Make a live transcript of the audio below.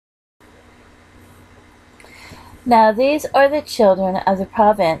Now these are the children of the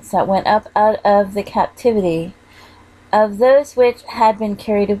province that went up out of the captivity, of those which had been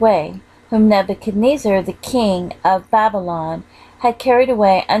carried away, whom Nebuchadnezzar the king of Babylon had carried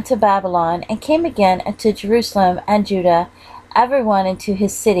away unto Babylon, and came again unto Jerusalem and Judah, every one into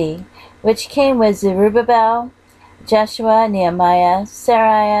his city, which came with Zerubbabel, Jeshua, Nehemiah,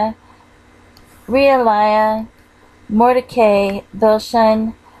 Seraiah, Realiah, Mordecai,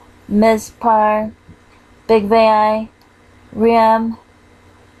 Bilshan, Mizpar, Bigvai, Reum,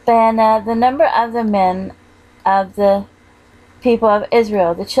 Baanah, the number of the men of the people of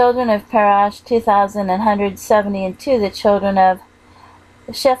Israel, the children of Parash 2,172, the children of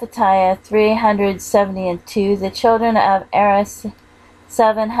Shephatiah 372, the children of Eris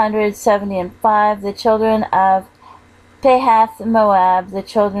 775, the children of Pahath Moab, the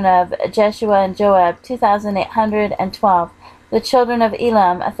children of Jeshua and Joab 2,812, the children of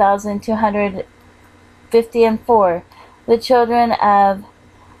Elam 1,254, the children of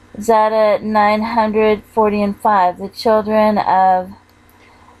Zada 945, the children of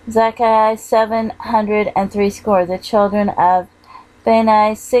Zakai 760, the children of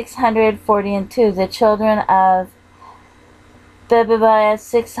Bani 642, the children of Bebabiah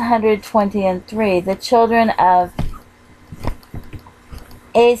 623, the children of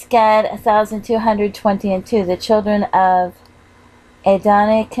Azgad 1,222, the children of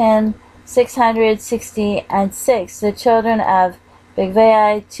Adonican 666, the children of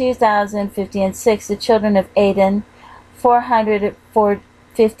Bigvai 2,056, the children of Aden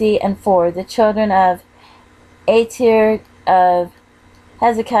 454, the children of Atir of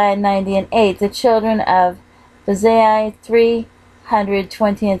Hezekiah 98, the children of Bezai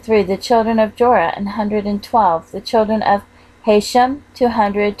 323, the children of Jorah 112, the children of Hashem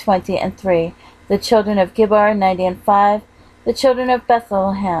 223, the children of Gibbar 95, the children of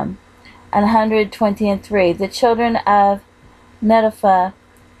Bethlehem 123, the children of Netopha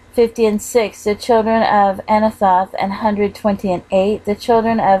 56, the children of Anathoth 128, the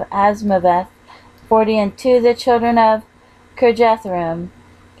children of Azmaveth 42, the children of Kirjatharim,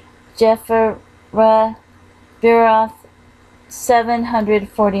 Jephthah, Beeroth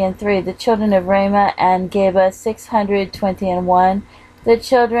 743, the children of Ramah and Geba 621, the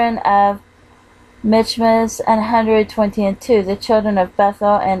children of Michmas 122, the children of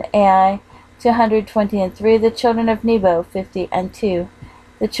Bethel and Ai 223, the children of Nebo 52,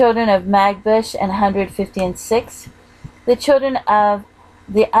 the children of Magbush 156, the children of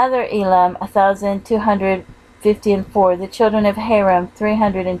the other Elam 1,254, the children of Haram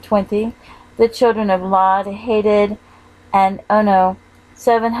 320, the children of Lod, Hadid, and Ono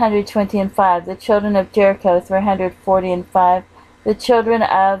 725, the children of Jericho 345, the children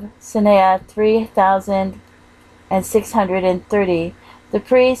of Sineah 3,630, the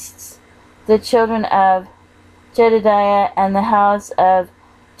priests, the children of Jedidiah, and the house of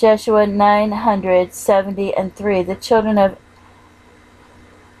Jeshua 973, the children of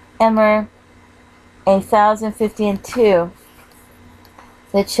Immer 1,052,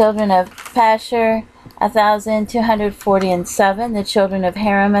 the children of Pashur 1,247, the children of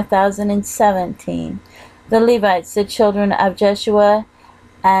Haram 1,017, the Levites, the children of Jeshua,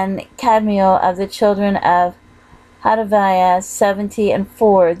 and Kadmiel of the children of Hodaviah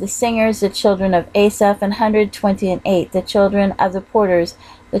 74, the singers, the children of Asaph 128, the children of the porters,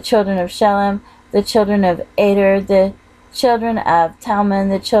 the children of Shalom, the children of Ader, the children of Talmon,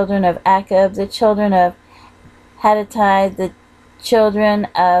 the children of Akab, the children of Hadati, the children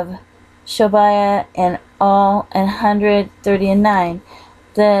of Shobiah, in all 139,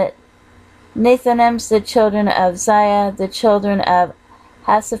 the Nathanims, the children of Ziah, the children of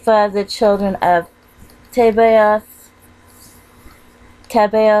Hasapha, the children of Tabaoth,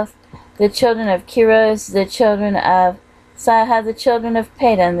 the children of Kiros, the children of Sihah, the children of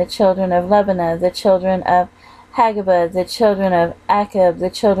Padan, the children of Lebanah, the children of Hagabah, the children of Akab, the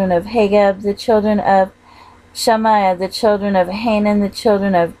children of Hagab, the children of Shemaiah, the children of Hanan, the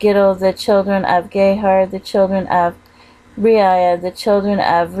children of Giddel, the children of Gahar, the children of Reiah, the children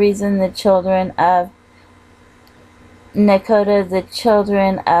of Rezin, the children of Nekoda, the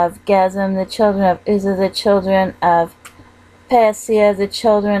children of Gazam, the children of Uzzah, the children of Paasiah, the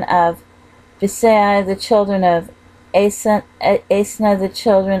children of Bisai, the children of Asna, the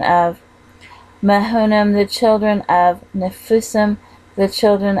children of Mahunim, the children of Nephusim, the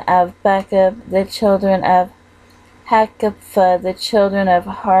children of Bakab, the children of Hakapha, the children of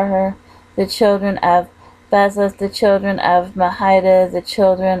Harher, the children of Bazleth, the children of Mahida, the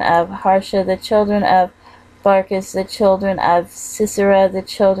children of Harsha, the children of Barkis, the children of Sisera, the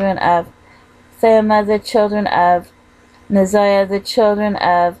children of Thema, the children of Neziah, the children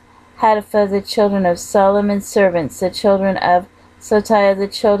of Hatipha, the children of Solomon's servants, the children of Sotiah, the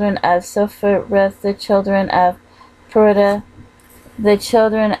children of Sophereth, the children of Peruda, the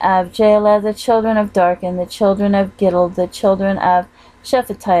children of Jaela, the children of Darkon, the children of Giddel, the children of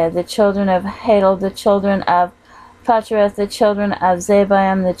Shephatiah, the children of Hadel, the children of Pachereth, the children of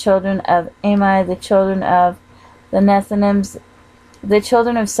Zabiam, the children of Amai, the children of the Nethinims, the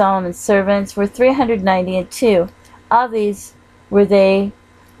children of Solomon's servants were 392. All these were they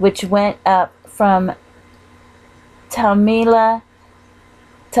which went up from Talmela,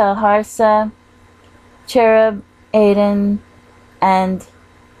 Telharsa, Cherub, Aden, and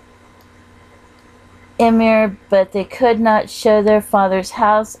Immer, but they could not show their father's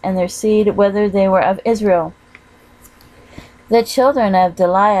house and their seed, whether they were of Israel. The children of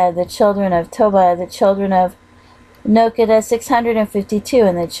Deliah, the children of Tobiah, the children of Nokedah, 652,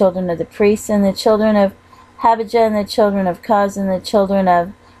 and the children of the priests, and the children of Habijah, and the children of Koz, and the children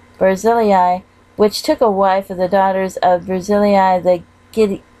of Barzillai, which took a wife of the daughters of Barzillai the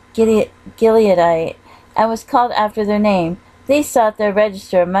Gileadite, and was called after their name. These sought their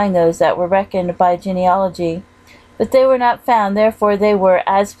register among those that were reckoned by genealogy. But they were not found, therefore they were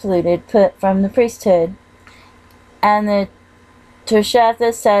as polluted, put from the priesthood. And the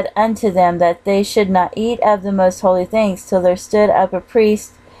Tirshatha said unto them that they should not eat of the most holy things till there stood up a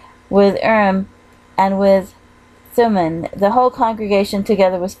priest with Urim and with Thummim. The whole congregation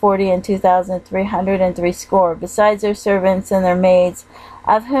together was 40,002,303, besides their servants and their maids,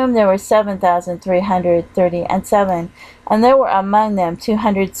 of whom there were 7,337. And there were among them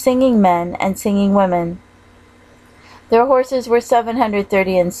 200 singing men and singing women. Their horses were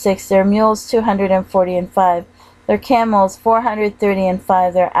 736, their mules 245, their camels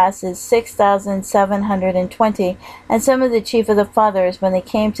 435, their asses 6,720. And some of the chief of the fathers, when they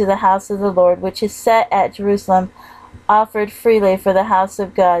came to the house of the Lord, which is set at Jerusalem, offered freely for the house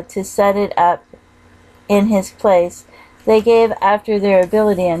of God to set it up in his place. They gave after their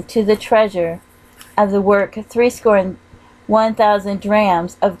ability unto the treasure of the work 61,000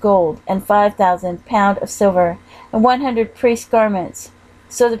 drams of gold, and 5,000 pound of silver, and 100 priest garments.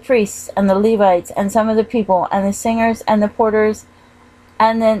 So the priests and the Levites and some of the people and the singers and the porters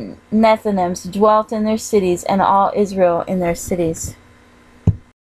and the Nethinims dwelt in their cities, and all Israel in their cities.